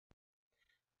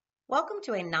Welcome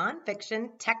to a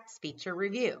nonfiction text feature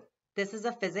review. This is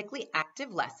a physically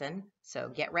active lesson, so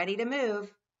get ready to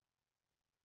move.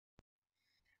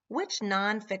 Which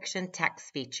nonfiction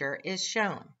text feature is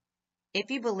shown?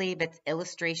 If you believe it's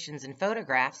illustrations and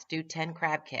photographs, do 10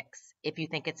 crab kicks. If you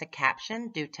think it's a caption,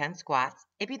 do 10 squats.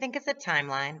 If you think it's a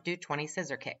timeline, do 20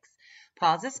 scissor kicks.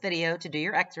 Pause this video to do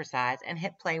your exercise and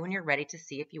hit play when you're ready to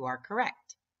see if you are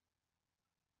correct.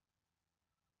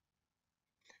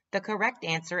 The correct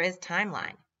answer is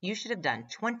timeline. You should have done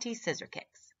 20 scissor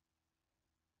kicks.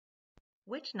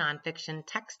 Which nonfiction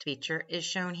text feature is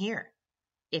shown here?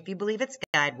 If you believe it's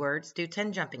guide words, do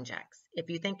 10 jumping jacks. If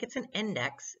you think it's an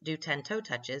index, do 10 toe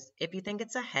touches. If you think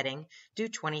it's a heading, do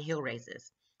 20 heel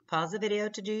raises. Pause the video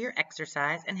to do your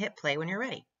exercise and hit play when you're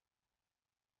ready.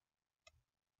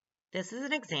 This is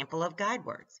an example of guide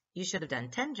words. You should have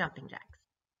done 10 jumping jacks.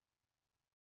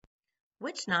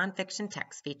 Which nonfiction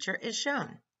text feature is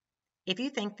shown? If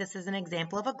you think this is an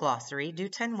example of a glossary, do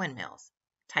 10 windmills.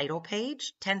 Title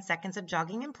page, 10 seconds of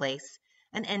jogging in place.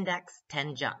 An index,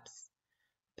 10 jumps.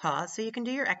 Pause so you can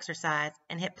do your exercise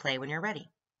and hit play when you're ready.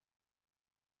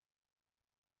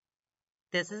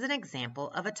 This is an example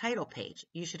of a title page.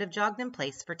 You should have jogged in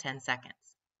place for 10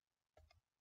 seconds.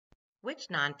 Which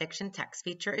nonfiction text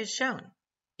feature is shown?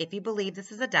 If you believe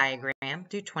this is a diagram,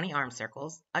 do 20 arm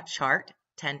circles, a chart,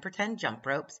 10 pretend jump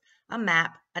ropes, a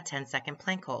map, a 10-second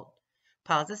plank hold.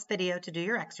 Pause this video to do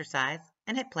your exercise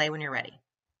and hit play when you're ready.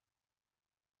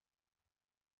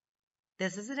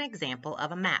 This is an example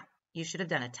of a map. You should have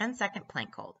done a 10-second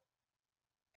plank hold.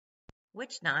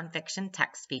 Which nonfiction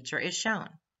text feature is shown?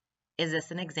 Is this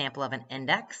an example of an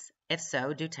index? If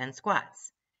so, do 10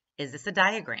 squats. Is this a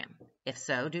diagram? If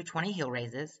so, do 20 heel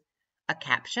raises. A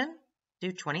caption?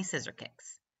 Do 20 scissor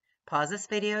kicks. Pause this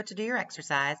video to do your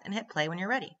exercise and hit play when you're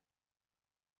ready.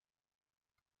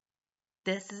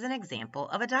 This is an example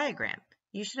of a diagram.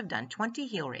 You should have done 20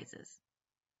 heel raises.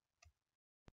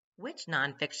 Which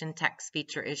nonfiction text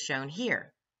feature is shown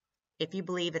here? If you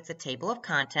believe it's a table of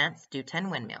contents, do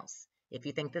 10 windmills. If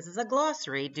you think this is a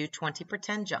glossary, do 20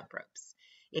 pretend jump ropes.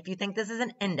 If you think this is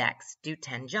an index, do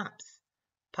 10 jumps.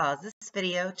 Pause this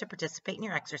video to participate in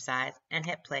your exercise and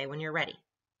hit play when you're ready.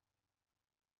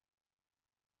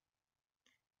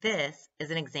 This is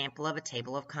an example of a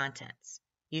table of contents.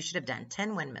 You should have done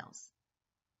 10 windmills.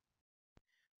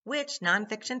 Which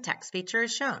nonfiction text feature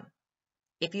is shown?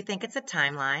 If you think it's a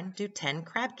timeline, do 10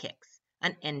 crab kicks.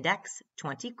 An index,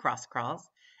 20 cross crawls.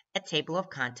 A table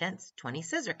of contents, 20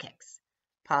 scissor kicks.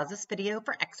 Pause this video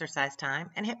for exercise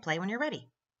time and hit play when you're ready.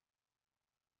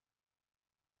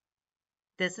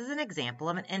 This is an example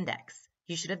of an index.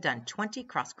 You should have done 20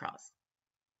 cross crawls.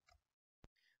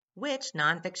 Which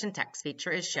nonfiction text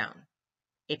feature is shown?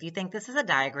 If you think this is a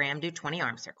diagram, do 20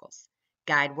 arm circles.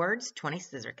 Guide words, 20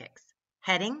 scissor kicks.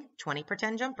 Heading, 20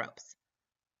 pretend jump ropes.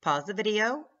 Pause the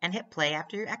video and hit play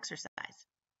after your exercise.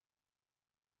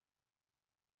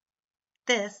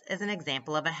 This is an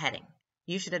example of a heading.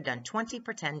 You should have done 20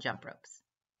 pretend jump ropes.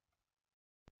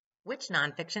 Which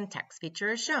nonfiction text feature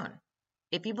is shown?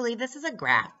 If you believe this is a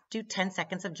graph, do 10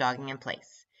 seconds of jogging in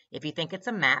place. If you think it's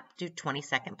a map, do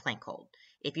 20-second plank hold.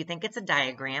 If you think it's a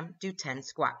diagram, do 10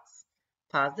 squats.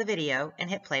 Pause the video and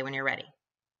hit play when you're ready.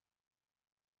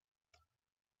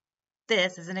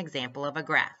 This is an example of a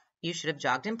graph. You should have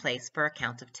jogged in place for a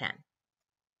count of 10.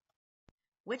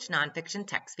 Which nonfiction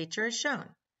text feature is shown?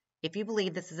 If you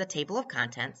believe this is a table of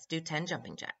contents, do 10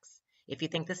 jumping jacks. If you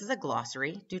think this is a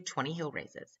glossary, do 20 heel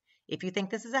raises. If you think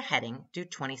this is a heading, do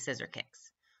 20 scissor kicks.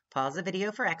 Pause the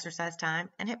video for exercise time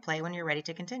and hit play when you're ready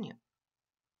to continue.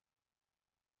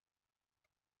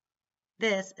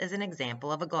 This is an example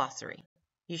of a glossary.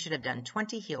 You should have done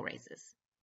 20 heel raises.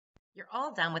 You're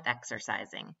all done with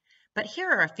exercising, but here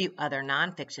are a few other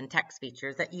nonfiction text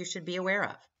features that you should be aware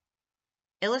of.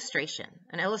 Illustration.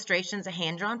 An illustration is a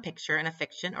hand-drawn picture in a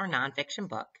fiction or nonfiction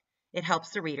book. It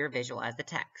helps the reader visualize the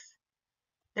text.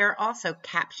 There are also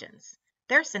captions.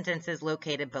 They're sentences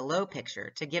located below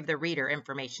picture to give the reader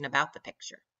information about the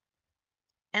picture.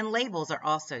 And labels are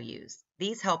also used.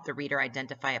 These help the reader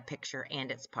identify a picture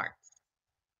and its parts.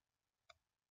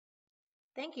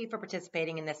 Thank you for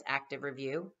participating in this active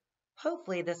review.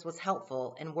 Hopefully this was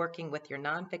helpful in working with your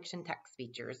nonfiction text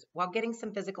features while getting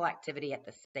some physical activity at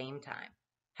the same time.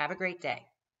 Have a great day.